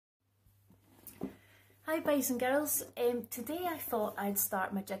Hi boys and girls, today I thought I'd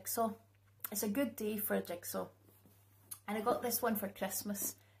start my jigsaw. It's a good day for a jigsaw and I got this one for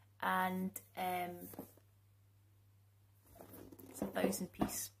Christmas and it's a 1,000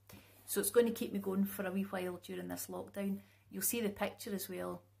 piece. So it's going to keep me going for a wee while during this lockdown. You'll see the picture as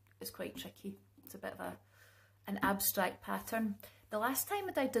well, it's quite tricky. It's a bit of an abstract pattern. The last time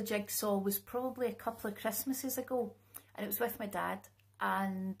I did a jigsaw was probably a couple of Christmases ago and it was with my dad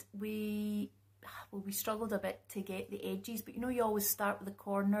and we struggled a bit to get the edges, but you know you always start with the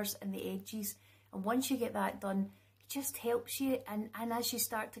corners and the edges, and once you get that done it just helps you, and as you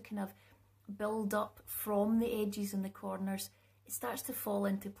start to kind of build up from the edges and the corners it starts to fall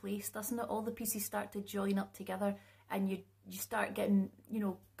into place, doesn't it? All the pieces start to join up together and you start getting,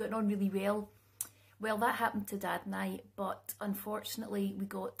 getting on really well. Well, that happened to Dad and I, but unfortunately we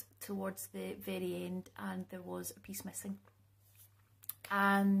got towards the very end and there was a piece missing,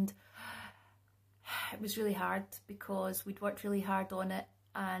 and it was really hard because we'd worked really hard on it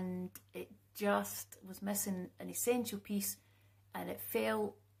and it just was missing an essential piece, and it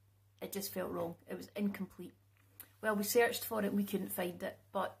just felt wrong. It was incomplete. Well, we searched for it and we couldn't find it,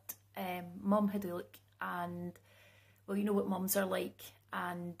 but Mum had a look and, well, you know what mums are like,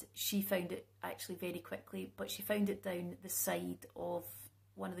 and she found it actually very quickly, but she found it down the side of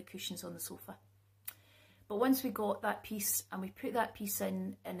one of the cushions on the sofa. But once we got that piece and we put that piece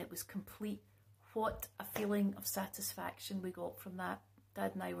in and it was complete, what a feeling of satisfaction we got from that.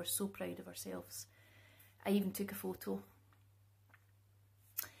 Dad and I were so proud of ourselves. I even took a photo.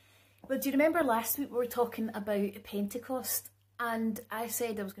 Well, do you remember last week we were talking about Pentecost, and I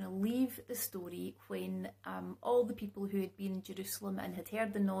said I was going to leave the story when all the people who had been in Jerusalem and had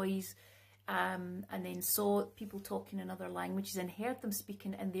heard the noise and then saw people talking in other languages and heard them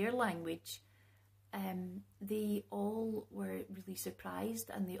speaking in their language, they all were really surprised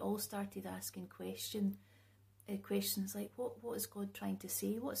and they all started asking questions like, what is God trying to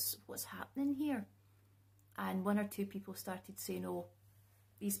say? What's happening here? And one or two people started saying, oh,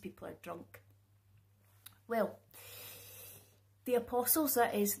 these people are drunk. Well, the apostles,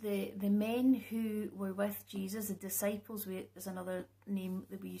 that is the men who were with Jesus, the disciples is another name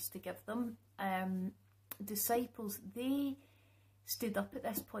that we used to give them. Disciples, they stood up at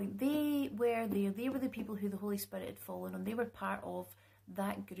this point. They were there. They were the people who the Holy Spirit had fallen on. They were part of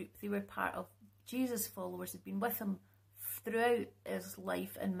that group. They were part of Jesus' followers, had been with him throughout his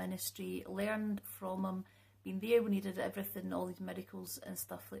life and ministry, learned from him, been there when he did everything, all these miracles and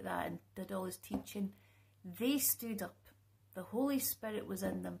stuff like that, and did all his teaching. They stood up. The Holy Spirit was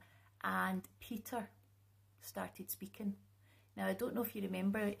in them, and Peter started speaking. Now, I don't know if you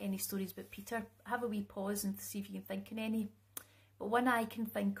remember any stories about Peter. Have a wee pause and see if you can think of any. But one I can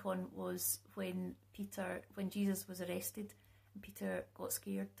think on was when Jesus was arrested, and Peter got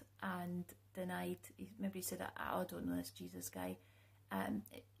scared and denied. Maybe he said, I don't know this Jesus guy.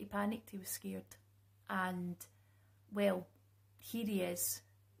 He panicked, he was scared. And, well, here he is.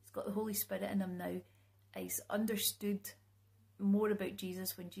 He's got the Holy Spirit in him now. He's understood more about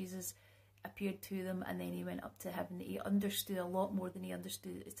Jesus when Jesus appeared to them and then he went up to heaven. He understood a lot more than he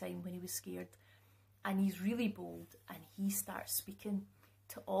understood at the time when he was scared. And he's really bold and he starts speaking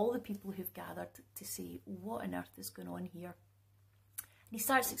to all the people who've gathered to say, what on earth is going on here? And he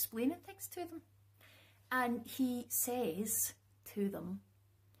starts explaining things to them. And he says to them,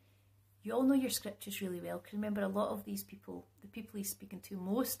 you all know your scriptures really well, because remember, a lot of these people, the people he's speaking to,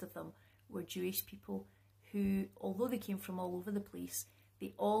 most of them were Jewish people who, although they came from all over the place,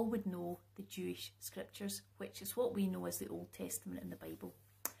 they all would know the Jewish scriptures, which is what we know as the Old Testament in the Bible.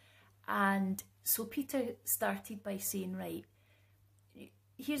 And so Peter started by saying, right,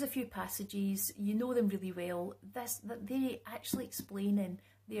 here's a few passages, you know them really well, that they're actually explaining,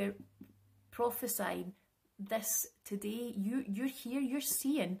 they're prophesying this today. You're here, you're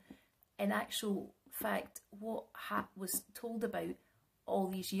seeing in actual fact what was told about all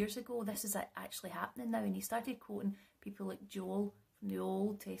these years ago. This is actually happening now. And he started quoting people like Joel from the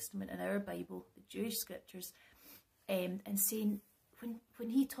Old Testament in our Bible, the Jewish scriptures, and saying, when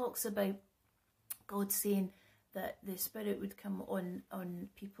he talks about God saying that the Spirit would come on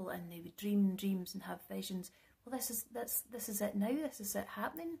people and they would dream dreams and have visions, well, this is it now. This is it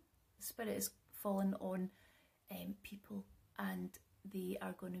happening. The Spirit is falling on people and they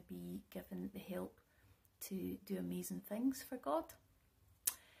are going to be given the help to do amazing things for God.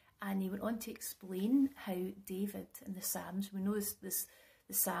 And he went on to explain how David in the Psalms, we know the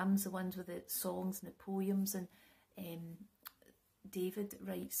Psalms, the ones with the songs and the poems, and David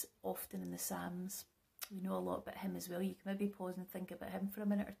writes often in the Psalms. We know a lot about him as well. You can maybe pause and think about him for a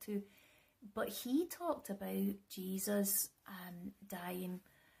minute or two. But he talked about Jesus dying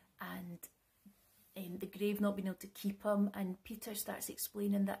and the grave not being able to keep him, and Peter starts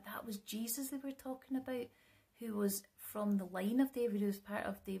explaining that that was Jesus they were talking about, who was from the line of David, who was part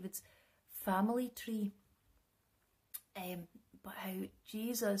of David's family tree, but how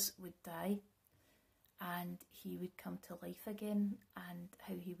Jesus would die and he would come to life again, and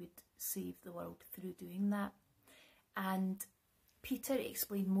how he would save the world through doing that. And Peter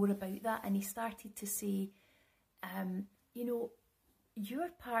explained more about that, and he started to say, you know, you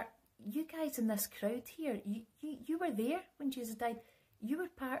guys in this crowd here, you were there when Jesus died. You were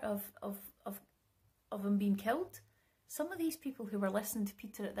part of him being killed. Some of these people who were listening to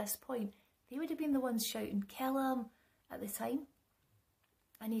Peter at this point, they would have been the ones shouting, "Kill him," at the time.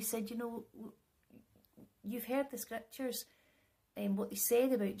 And he said, you know, you've heard the scriptures, and what they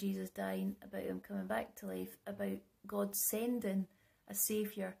said about Jesus dying, about him coming back to life, about God sending a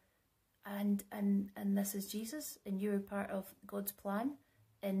saviour, and this is Jesus, and you were part of God's plan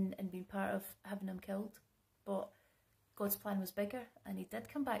and being part of having him killed. But God's plan was bigger, and he did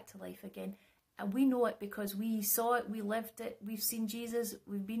come back to life again. And we know it because we saw it, we lived it, we've seen Jesus,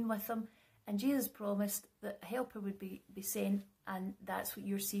 we've been with him, and Jesus promised that a helper would be sent, and that's what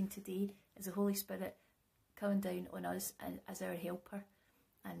you're seeing today, is the Holy Spirit coming down on us and as our helper.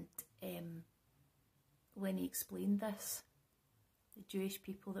 And when he explained this, the Jewish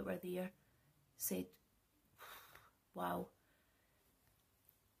people that were there said, wow.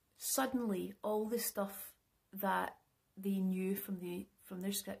 Suddenly, all the stuff that they knew from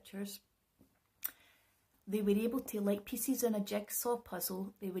their scriptures, they were able to, like pieces in a jigsaw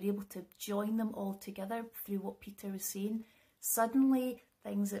puzzle, they were able to join them all together through what Peter was saying. Suddenly,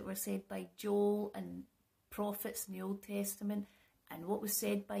 things that were said by Joel and prophets in the Old Testament, and what was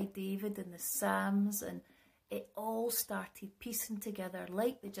said by David in the Psalms, and it all started piecing together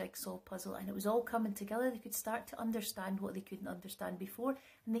like the jigsaw puzzle, and it was all coming together. They could start to understand what they couldn't understand before,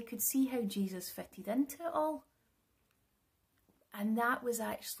 and they could see how Jesus fitted into it all. And that was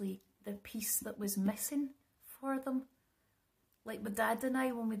actually the piece that was missing for them. Like my dad and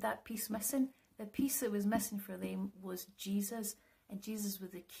I, when we had that piece missing, the piece that was missing for them was Jesus, and Jesus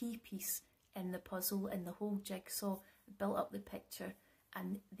was the key piece in the puzzle, in the whole jigsaw, built up the picture,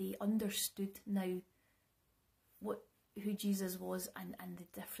 and they understood now who Jesus was and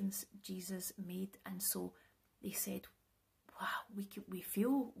the difference Jesus made. And so they said, wow, we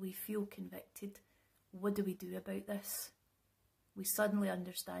feel convicted. What do we do about this? We suddenly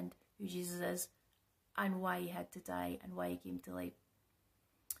understand who Jesus is and why he had to die and why he came to life.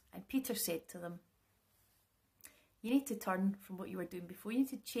 And Peter said to them, you need to turn from what you were doing before. You need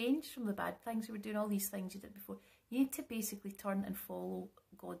to change from the bad things you were doing, all these things you did before. You need to basically turn and follow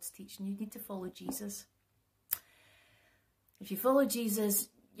God's teaching. You need to follow Jesus. If you follow Jesus,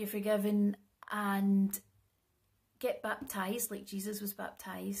 you're forgiven, and get baptised like Jesus was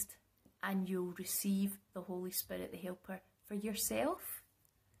baptised, and you'll receive the Holy Spirit, the helper, for yourself.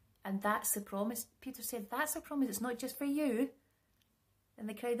 And that's the promise. Peter said, that's a promise. It's not just for you and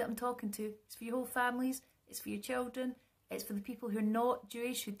the crowd that I'm talking to. It's for your whole families. It's for your children. It's for the people who are not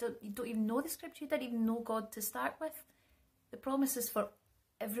Jewish, who don't even know the scripture, who didn't even know God to start with. The promise is for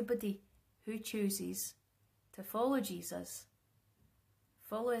everybody who chooses to follow Jesus,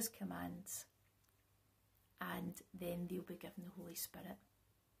 follow his commands, and then they'll be given the Holy Spirit.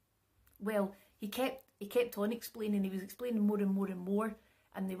 Well, he kept on explaining. He was explaining more and more and more,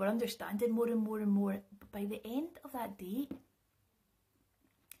 and they were understanding more and more and more. But by the end of that day,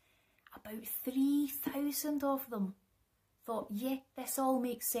 about 3,000 of them thought, yeah, this all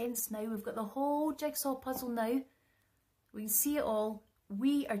makes sense now. We've got the whole jigsaw puzzle now. We can see it all.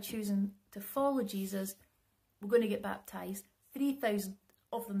 We are choosing to follow Jesus. We're going to get baptised. 3,000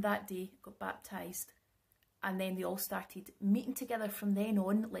 of them that day got baptised. And then they all started meeting together from then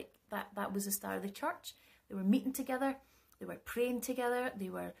on. Like that was the start of the church. They were meeting together. They were praying together. They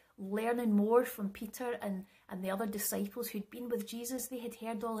were learning more from Peter and the other disciples who'd been with Jesus. They had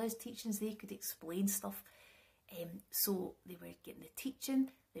heard all his teachings. They could explain stuff. So they were getting the teaching.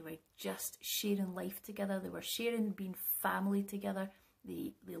 They were just sharing life together. They were sharing being family together.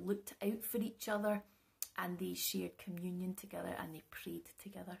 They looked out for each other, and they shared communion together, and they prayed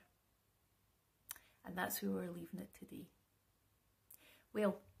together. And that's where we're leaving it today.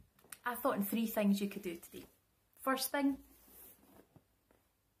 Well, I thought in 3 things you could do today. First thing,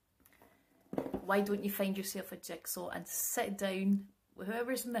 why don't you find yourself a jigsaw and sit down with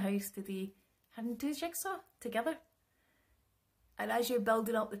whoever's in the house today and do the jigsaw together? And as you're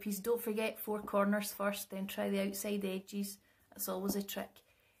building up the piece, don't forget 4 corners first, then try the outside edges. That's always a trick.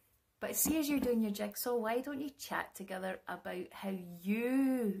 But see, as you're doing your jigsaw, why don't you chat together about how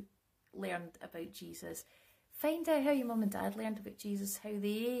you learned about Jesus? Find out how your mum and dad learned about Jesus, how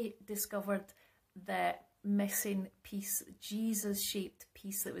they discovered the missing piece, Jesus-shaped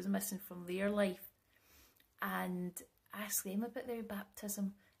piece that was missing from their life, and ask them about their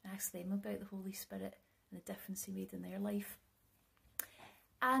baptism, and ask them about the Holy Spirit and the difference he made in their life.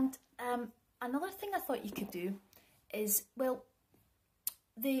 And another thing I thought you could do is, well,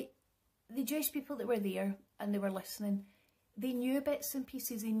 the Jewish people that were there and they were listening, they knew bits and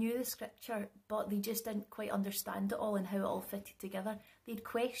pieces, they knew the scripture, but they just didn't quite understand it all and how it all fitted together. They had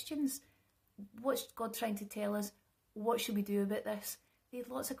questions. What's God trying to tell us? What should we do about this? They had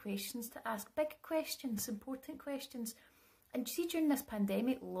lots of questions to ask, big questions, important questions. And you see, during this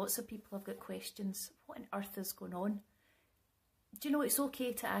pandemic, lots of people have got questions. What on earth is going on? Do you know, it's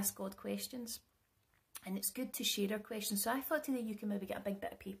okay to ask God questions, and it's good to share our questions. So I thought today you could maybe get a big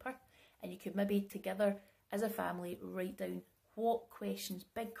bit of paper, and you could maybe together as a family write down what questions,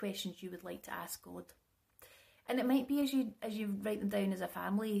 big questions you would like to ask God. And it might be as you write them down as a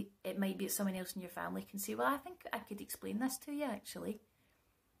family, it might be that someone else in your family can say, well, I think I could explain this to you actually.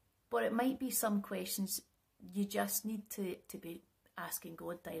 But it might be some questions you just need to be asking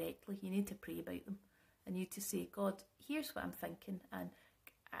God directly. You need to pray about them. And you need to say, God, here's what I'm thinking, and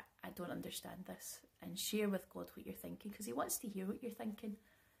I don't understand this. And share with God what you're thinking, because he wants to hear what you're thinking.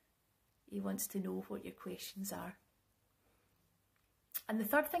 He wants to know what your questions are. And the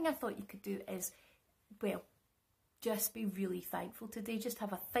third thing I thought you could do is, well, just be really thankful today. Just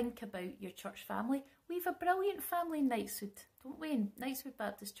have a think about your church family. We have a brilliant family in Knightswood, don't we? And Knightswood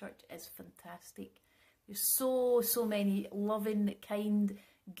Baptist Church is fantastic. There's so many loving, kind,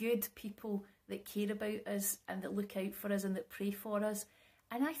 good people that care about us and that look out for us and that pray for us.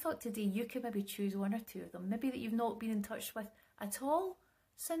 And I thought today you could maybe choose one or two of them, maybe that you've not been in touch with at all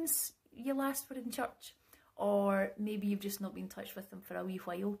since you last were in church, or maybe you've just not been in touch with them for a wee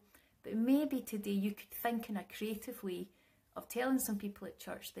while. But maybe today you could think in a creative way of telling some people at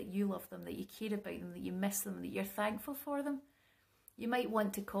church that you love them, that you care about them, that you miss them, that you're thankful for them. You might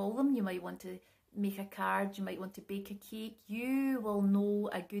want to call them, you might want to make a card, you might want to bake a cake. You will know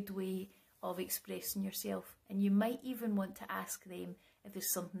a good way of expressing yourself, and you might even want to ask them if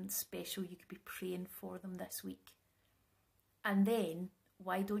there's something special you could be praying for them this week. And then,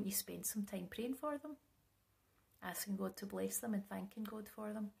 why don't you spend some time praying for them? Asking God to bless them and thanking God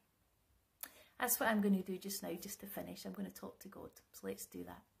for them. That's what I'm going to do just now, just to finish. I'm going to talk to God. So let's do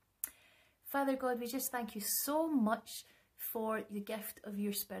that. Father God, we just thank you so much for the gift of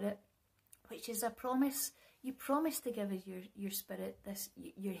your Spirit, which is a promise. You promised to give us your Spirit,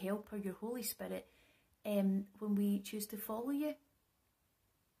 your helper, your Holy Spirit, when we choose to follow you.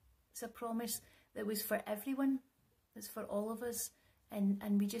 It's a promise that was for everyone. It's for all of us.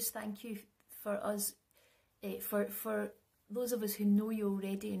 And we just thank you for us, for those of us who know you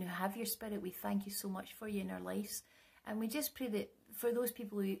already and who have your Spirit. We thank you so much for you in our lives. And we just pray that for those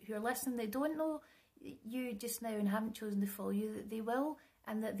people who are listening that don't know you just now and haven't chosen to follow you, that they will,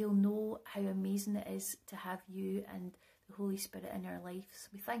 and that they'll know how amazing it is to have you and the Holy Spirit in our lives.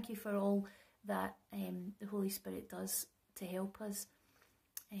 We thank you for all that the Holy Spirit does to help us.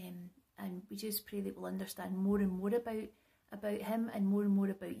 And we just pray that we'll understand more and more about him and more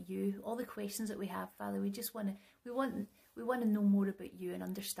about you. All the questions that we have, Father, we want to know more about you and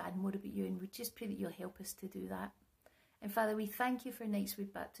understand more about you, and we just pray that you'll help us to do that. And Father, we thank you for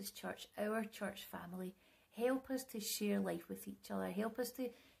Knightswood Baptist Church, our church family. Help us to share life with each other. Help us to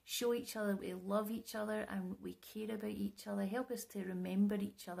show each other we love each other and we care about each other. Help us to remember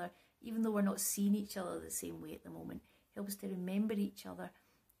each other, even though we're not seeing each other the same way at the moment. Help us to remember each other.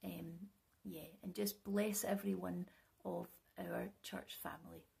 And just bless every one of our church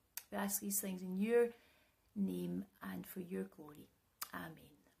family. We ask these things in your name and for your glory. Amen.